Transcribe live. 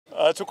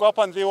Tuko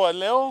hapa Ndhiwa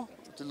leo,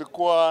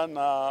 tulikuwa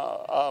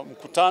na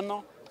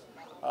mkutano,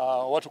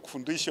 watu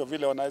kufundishwa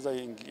vile wanaweza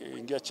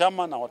ingia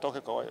chama na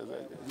watoke kwa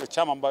ile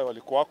chama ambayo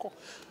walikuwako.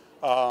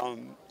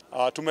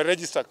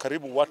 Tumeregister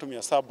karibu watu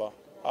 700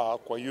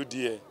 kwa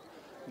UDA,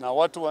 na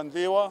watu wa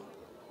Ndhiwa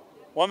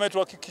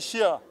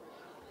wametuhakikishia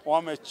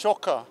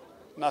wamechoka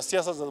na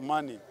siasa za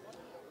zamani,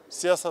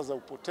 siasa za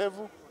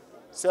upotevu,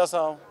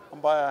 siasa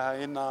ambayo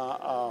haina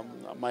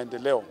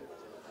maendeleo.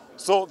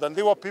 So the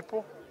Ndhiwa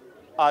people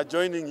are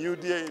joining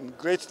UDA in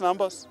great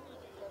numbers,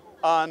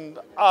 and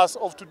as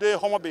of today,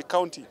 Homa Bay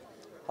County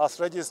has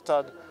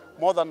registered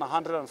more than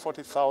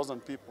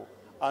 140,000 people,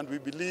 and we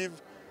believe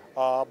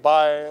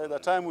by the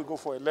time we go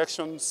for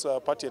elections,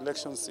 party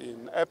elections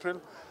in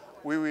April,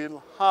 we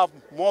will have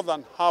more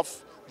than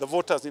half the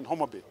voters in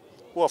Homa Bay,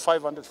 who are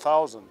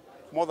 500,000,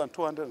 more than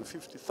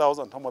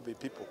 250,000 Homa Bay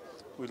people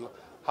will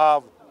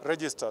have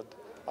registered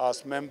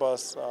as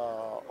members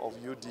of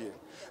UDA.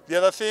 The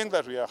other thing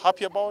that we are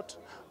happy about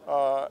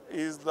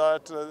is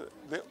that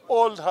the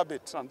old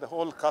habit and the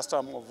whole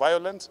custom of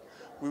violence,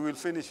 we will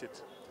finish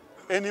it.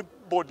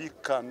 Anybody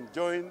can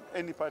join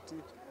any party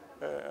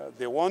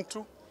they want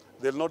to.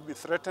 They'll not be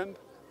threatened,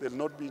 they'll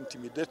not be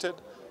intimidated,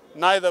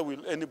 neither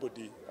will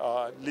anybody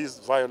lease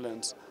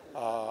violence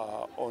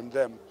on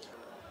them.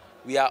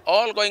 We are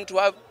all going to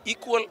have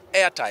equal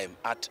airtime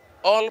at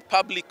all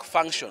public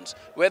functions,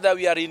 whether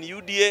we are in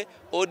UDA,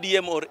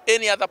 ODM, or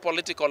any other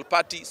political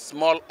party,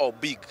 small or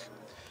big.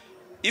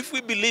 If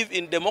we believe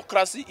in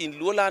democracy in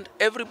Luoland,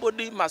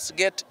 everybody must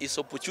get his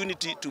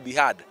opportunity to be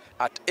heard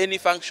at any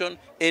function,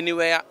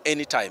 anywhere,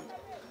 anytime.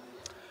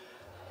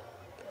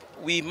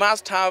 We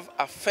must have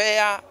a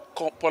fair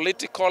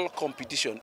political competition.